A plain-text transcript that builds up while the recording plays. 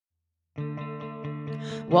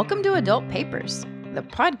Welcome to Adult Papers, the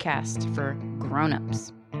podcast for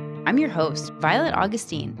grown-ups. I'm your host, Violet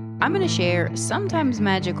Augustine. I'm going to share sometimes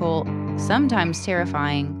magical, sometimes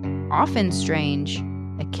terrifying, often strange,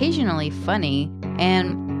 occasionally funny,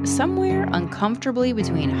 and somewhere uncomfortably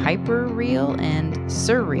between hyper-real and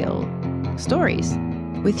surreal stories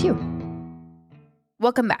with you.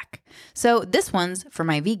 Welcome back. So this one's for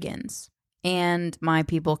my vegans and my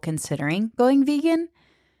people considering going vegan,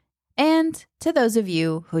 and to those of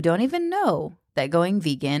you who don't even know that going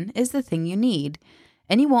vegan is the thing you need,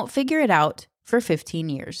 and you won't figure it out for 15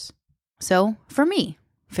 years. So for me,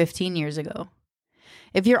 15 years ago.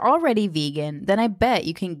 If you're already vegan, then I bet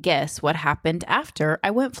you can guess what happened after I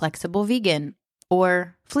went flexible vegan,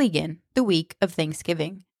 or fleegan, the week of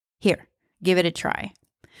Thanksgiving. Here, give it a try.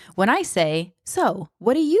 When I say, so,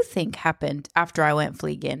 what do you think happened after I went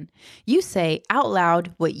fleegan? You say out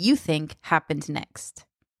loud what you think happened next.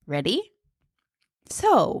 Ready?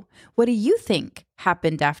 So, what do you think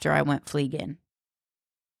happened after I went fleegan?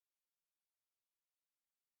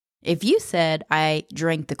 If you said I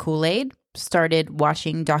drank the Kool-Aid, started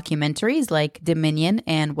watching documentaries like Dominion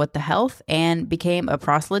and What the Health, and became a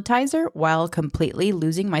proselytizer while completely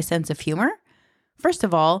losing my sense of humor, first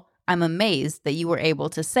of all, I'm amazed that you were able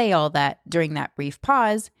to say all that during that brief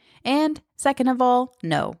pause, and second of all,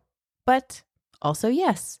 no. But also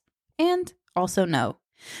yes, and also no.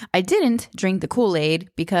 I didn't drink the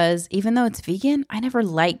Kool-Aid because even though it's vegan, I never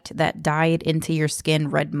liked that dyed into your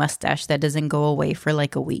skin red mustache that doesn't go away for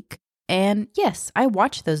like a week. And yes, I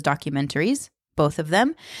watched those documentaries, both of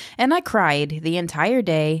them, and I cried the entire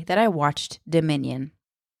day that I watched Dominion.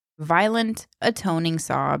 Violent, atoning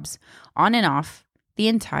sobs, on and off, the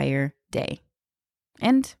entire day.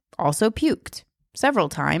 And also puked several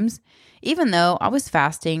times, even though I was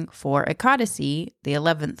fasting for Ekadasi, the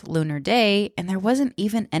 11th lunar day, and there wasn't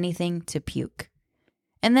even anything to puke.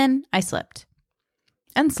 And then I slept.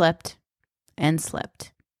 And slept. And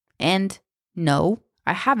slept. And no,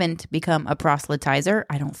 I haven't become a proselytizer,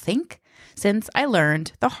 I don't think, since I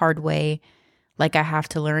learned the hard way, like I have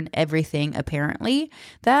to learn everything apparently,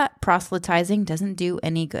 that proselytizing doesn't do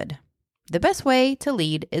any good. The best way to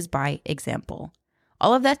lead is by example.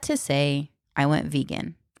 All of that to say, I went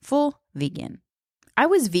vegan. Full vegan. I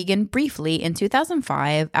was vegan briefly in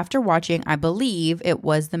 2005 after watching, I believe it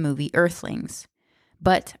was the movie Earthlings.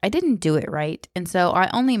 But I didn't do it right, and so I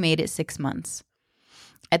only made it 6 months.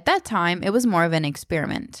 At that time, it was more of an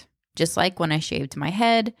experiment. Just like when I shaved my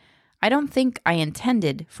head, I don't think I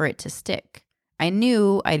intended for it to stick. I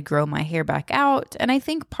knew I'd grow my hair back out, and I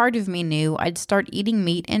think part of me knew I'd start eating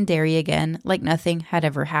meat and dairy again like nothing had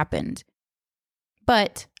ever happened.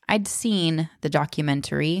 But I'd seen the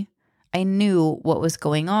documentary. I knew what was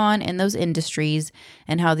going on in those industries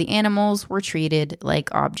and how the animals were treated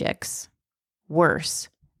like objects. Worse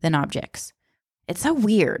than objects. It's so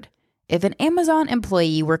weird. If an Amazon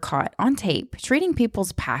employee were caught on tape treating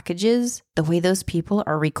people's packages the way those people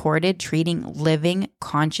are recorded treating living,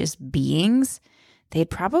 conscious beings, they'd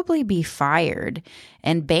probably be fired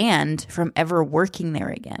and banned from ever working there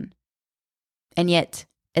again. And yet,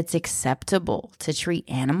 it's acceptable to treat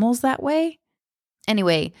animals that way?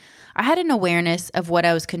 Anyway, I had an awareness of what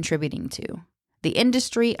I was contributing to, the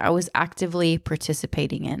industry I was actively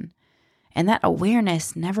participating in, and that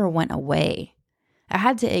awareness never went away. I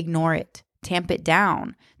had to ignore it, tamp it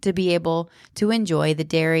down, to be able to enjoy the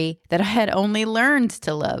dairy that I had only learned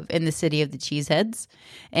to love in the city of the cheeseheads,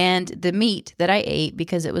 and the meat that I ate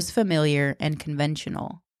because it was familiar and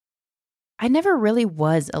conventional. I never really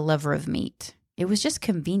was a lover of meat. It was just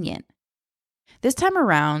convenient. This time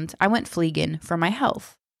around, I went fleegan for my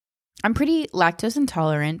health. I'm pretty lactose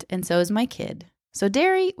intolerant, and so is my kid. So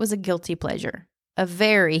dairy was a guilty pleasure, a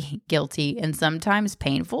very guilty and sometimes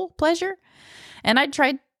painful pleasure. And I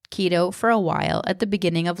tried keto for a while at the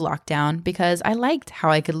beginning of lockdown because I liked how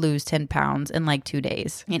I could lose 10 pounds in like 2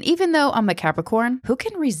 days. And even though I'm a Capricorn, who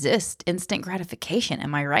can resist instant gratification?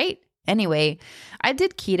 Am I right? Anyway, I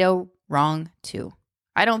did keto wrong too.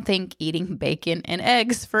 I don't think eating bacon and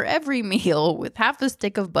eggs for every meal with half a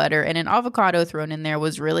stick of butter and an avocado thrown in there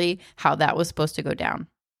was really how that was supposed to go down.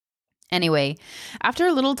 Anyway, after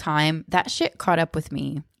a little time, that shit caught up with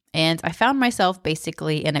me. And I found myself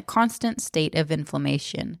basically in a constant state of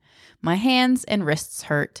inflammation. My hands and wrists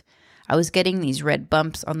hurt. I was getting these red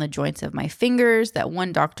bumps on the joints of my fingers that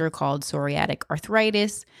one doctor called psoriatic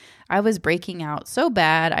arthritis. I was breaking out so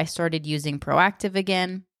bad I started using Proactiv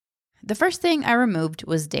again. The first thing I removed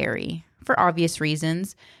was dairy, for obvious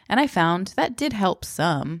reasons, and I found that did help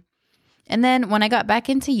some. And then when I got back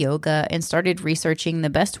into yoga and started researching the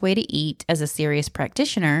best way to eat as a serious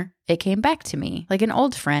practitioner, it came back to me like an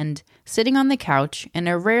old friend sitting on the couch in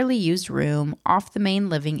a rarely used room off the main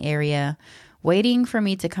living area, waiting for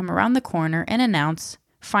me to come around the corner and announce,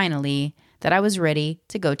 finally, that I was ready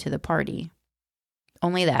to go to the party.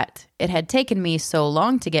 Only that it had taken me so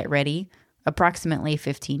long to get ready, approximately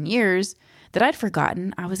 15 years, that I'd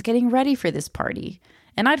forgotten I was getting ready for this party.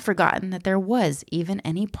 And I'd forgotten that there was even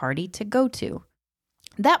any party to go to.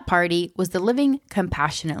 That party was the Living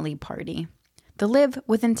Compassionately party, the Live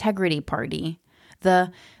with Integrity party,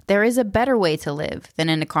 the there is a better way to live than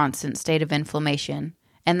in a constant state of inflammation,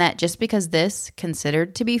 and that just because this,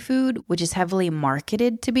 considered to be food, which is heavily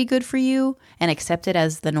marketed to be good for you and accepted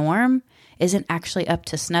as the norm, isn't actually up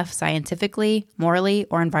to snuff scientifically, morally,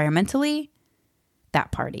 or environmentally,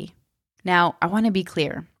 that party. Now, I want to be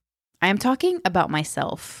clear. I am talking about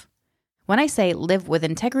myself. When I say live with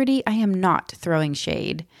integrity, I am not throwing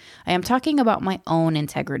shade. I am talking about my own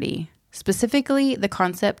integrity, specifically the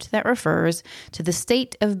concept that refers to the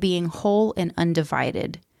state of being whole and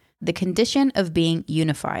undivided, the condition of being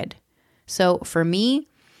unified. So for me,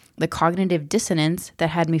 the cognitive dissonance that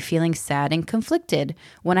had me feeling sad and conflicted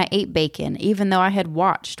when I ate bacon, even though I had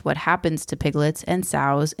watched what happens to piglets and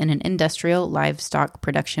sows in an industrial livestock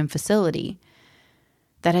production facility.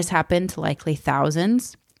 That has happened likely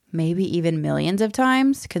thousands, maybe even millions of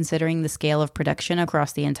times, considering the scale of production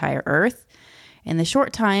across the entire earth, in the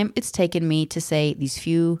short time it's taken me to say these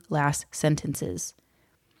few last sentences.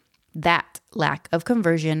 That lack of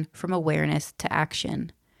conversion from awareness to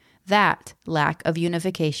action. That lack of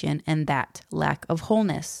unification and that lack of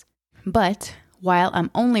wholeness. But while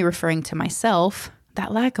I'm only referring to myself,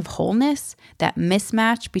 that lack of wholeness, that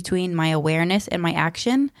mismatch between my awareness and my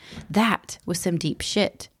action, that was some deep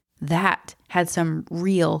shit. That had some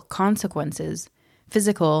real consequences.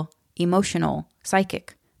 Physical, emotional,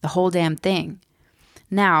 psychic, the whole damn thing.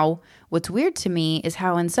 Now, what's weird to me is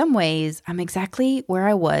how in some ways I'm exactly where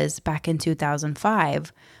I was back in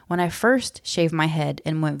 2005 when I first shaved my head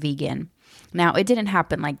and went vegan. Now, it didn't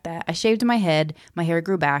happen like that. I shaved my head, my hair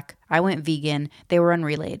grew back, I went vegan, they were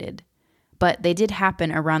unrelated. But they did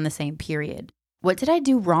happen around the same period. What did I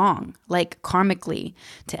do wrong, like karmically,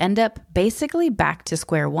 to end up basically back to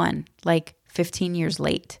square one, like 15 years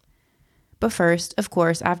late? But first, of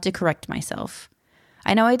course, I have to correct myself.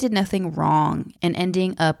 I know I did nothing wrong in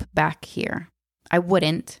ending up back here. I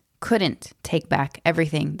couldn't take back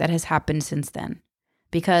everything that has happened since then.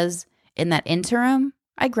 Because in that interim,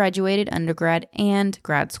 I graduated undergrad and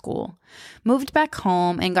grad school, moved back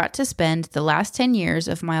home and got to spend the last 10 years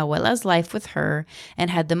of my abuela's life with her and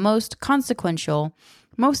had the most consequential,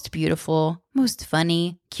 most beautiful, most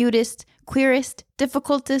funny, cutest, queerest,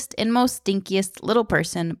 difficultest, and most stinkiest little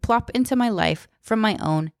person plop into my life from my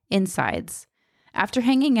own insides. After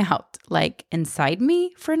hanging out, like inside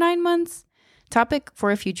me for 9 months, topic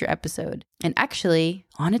for a future episode. And actually,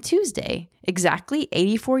 on a Tuesday, exactly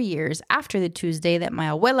 84 years after the Tuesday that my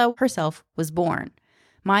abuela herself was born.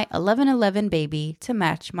 My 11/11 baby to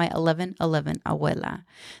match my 11/11 abuela.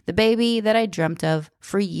 The baby that I dreamt of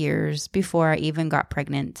for years before I even got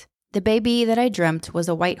pregnant. The baby that I dreamt was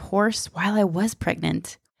a white horse while I was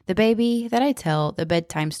pregnant. The baby that I tell the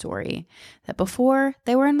bedtime story, that before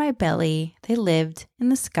they were in my belly, they lived in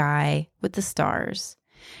the sky with the stars.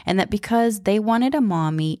 And that because they wanted a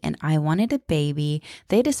mommy and I wanted a baby,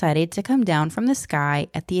 they decided to come down from the sky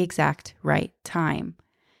at the exact right time.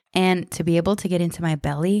 And to be able to get into my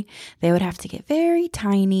belly, they would have to get very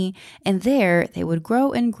tiny, and there they would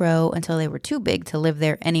grow and grow until they were too big to live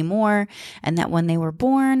there anymore, and that when they were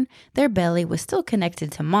born, their belly was still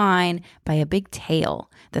connected to mine by a big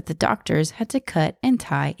tail that the doctors had to cut and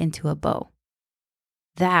tie into a bow.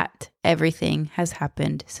 That everything has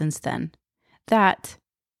happened since then. That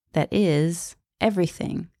is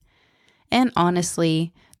everything. And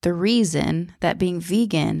honestly, the reason that being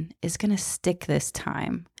vegan is going to stick this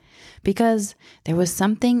time, because there was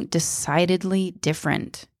something decidedly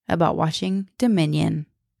different about watching Dominion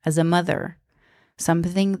as a mother,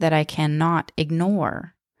 something that I cannot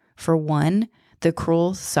ignore. For one, the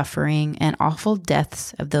cruel suffering and awful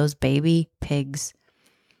deaths of those baby pigs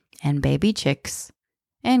and baby chicks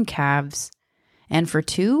and calves. And for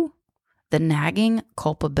two, the nagging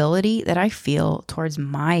culpability that I feel towards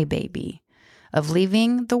my baby of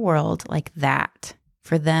leaving the world like that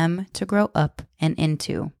for them to grow up and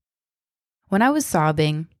into. When I was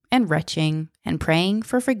sobbing and retching and praying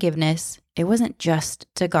for forgiveness, it wasn't just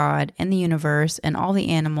to God and the universe and all the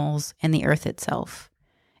animals and the earth itself.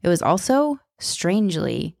 It was also,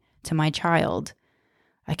 strangely, to my child.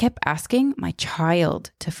 I kept asking my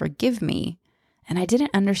child to forgive me, and I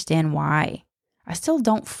didn't understand why. I still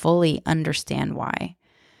don't fully understand why.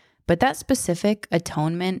 But that specific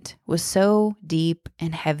atonement was so deep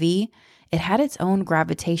and heavy, it had its own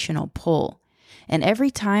gravitational pull. And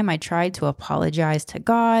every time I tried to apologize to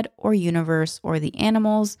God or universe or the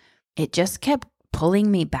animals, it just kept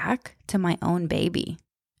pulling me back to my own baby,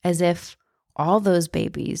 as if all those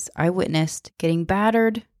babies I witnessed getting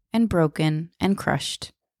battered and broken and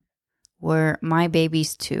crushed were my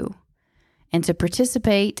babies too. And to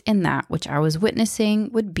participate in that which I was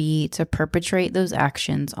witnessing would be to perpetrate those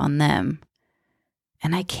actions on them.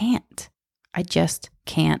 And I can't. I just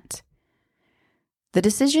can't. The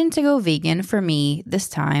decision to go vegan for me this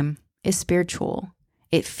time is spiritual.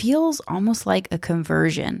 It feels almost like a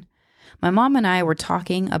conversion. My mom and I were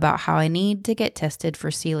talking about how I need to get tested for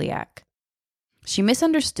celiac. She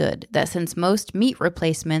misunderstood that since most meat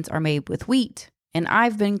replacements are made with wheat, and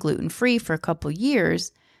I've been gluten-free for a couple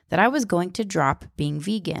years, that I was going to drop being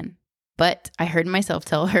vegan. But I heard myself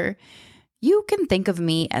tell her, "You can think of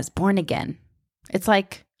me as born again. It's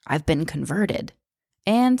like I've been converted."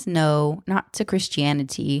 And no, not to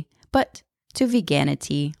Christianity, but to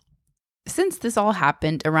veganity. Since this all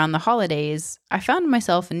happened around the holidays, I found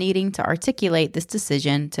myself needing to articulate this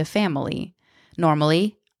decision to family.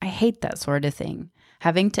 Normally, I hate that sort of thing,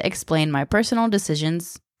 having to explain my personal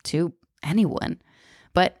decisions to anyone.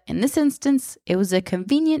 But in this instance, it was a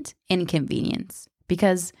convenient inconvenience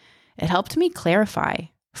because it helped me clarify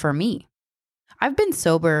for me. I've been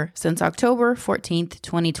sober since October 14th,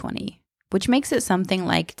 2020, which makes it something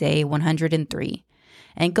like day 103.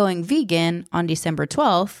 And going vegan on December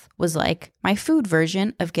 12th was like my food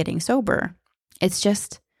version of getting sober. It's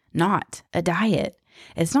just not a diet.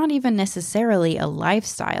 It's not even necessarily a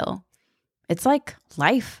lifestyle. It's like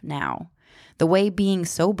life now. The way being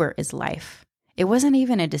sober is life. It wasn't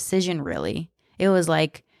even a decision, really. It was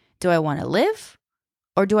like, do I want to live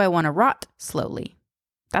or do I want to rot slowly?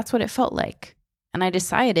 That's what it felt like. And I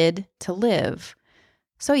decided to live.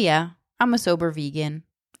 So yeah, I'm a sober vegan.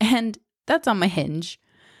 And that's on my Hinge.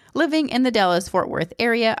 Living in the Dallas-Fort Worth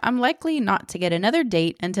area, I'm likely not to get another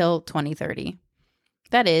date until 2030.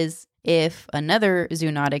 That is, if another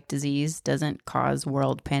zoonotic disease doesn't cause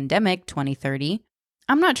world pandemic 2030.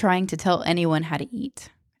 I'm not trying to tell anyone how to eat.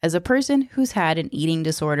 As a person who's had an eating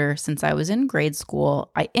disorder since I was in grade school,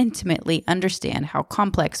 I intimately understand how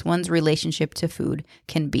complex one's relationship to food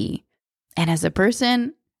can be. And as a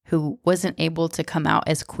person who wasn't able to come out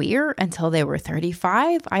as queer until they were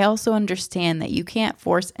 35, I also understand that you can't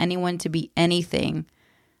force anyone to be anything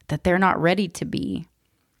that they're not ready to be.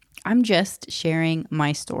 I'm just sharing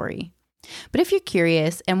my story. But if you're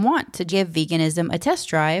curious and want to give veganism a test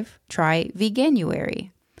drive, try Veganuary.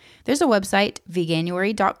 There's a website,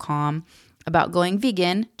 veganuary.com, about going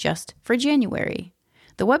vegan just for January.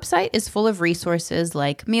 The website is full of resources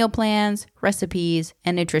like meal plans, recipes,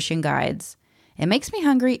 and nutrition guides. It makes me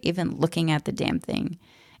hungry even looking at the damn thing.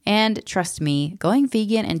 And trust me, going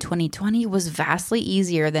vegan in 2020 was vastly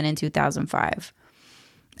easier than in 2005.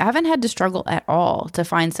 I haven't had to struggle at all to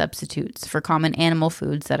find substitutes for common animal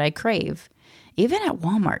foods that I crave, even at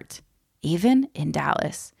Walmart, even in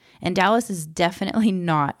Dallas. And Dallas is definitely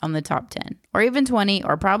not on the top 10, or even 20,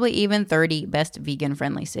 or probably even 30 best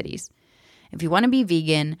vegan-friendly cities. If you want to be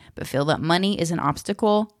vegan, but feel that money is an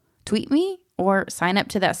obstacle, tweet me or sign up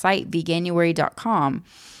to that site, veganuary.com,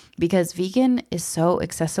 because vegan is so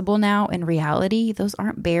accessible now. In reality, those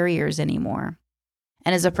aren't barriers anymore.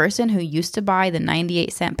 And as a person who used to buy the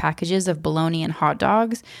 98-cent packages of bologna and hot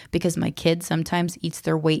dogs because my kid sometimes eats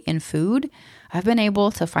their weight in food, I've been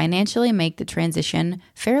able to financially make the transition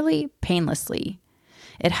fairly painlessly.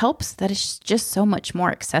 It helps that it's just so much more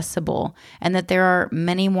accessible and that there are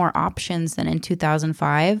many more options than in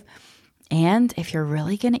 2005. And if you're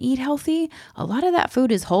really going to eat healthy, a lot of that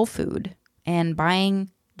food is whole food. And buying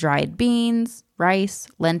dried beans, rice,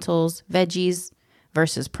 lentils, veggies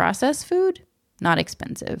versus processed food, not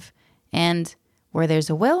expensive. And where there's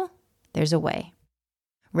a will, there's a way.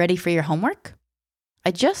 Ready for your homework?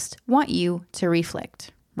 I just want you to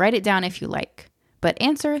reflect. Write it down if you like, but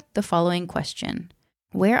answer the following question.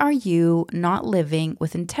 Where are you not living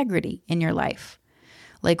with integrity in your life?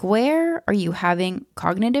 Like, where are you having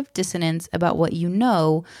cognitive dissonance about what you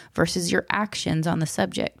know versus your actions on the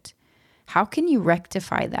subject? How can you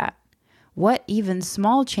rectify that? What even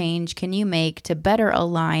small change can you make to better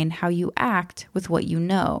align how you act with what you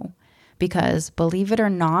know? Because believe it or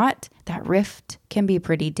not, that rift can be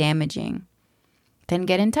pretty damaging. Then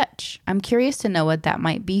get in touch. I'm curious to know what that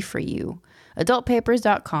might be for you.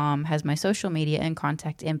 Adultpapers.com has my social media and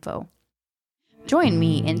contact info. Join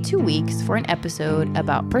me in 2 weeks for an episode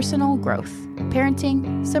about personal growth,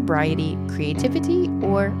 parenting, sobriety, creativity,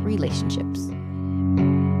 or relationships.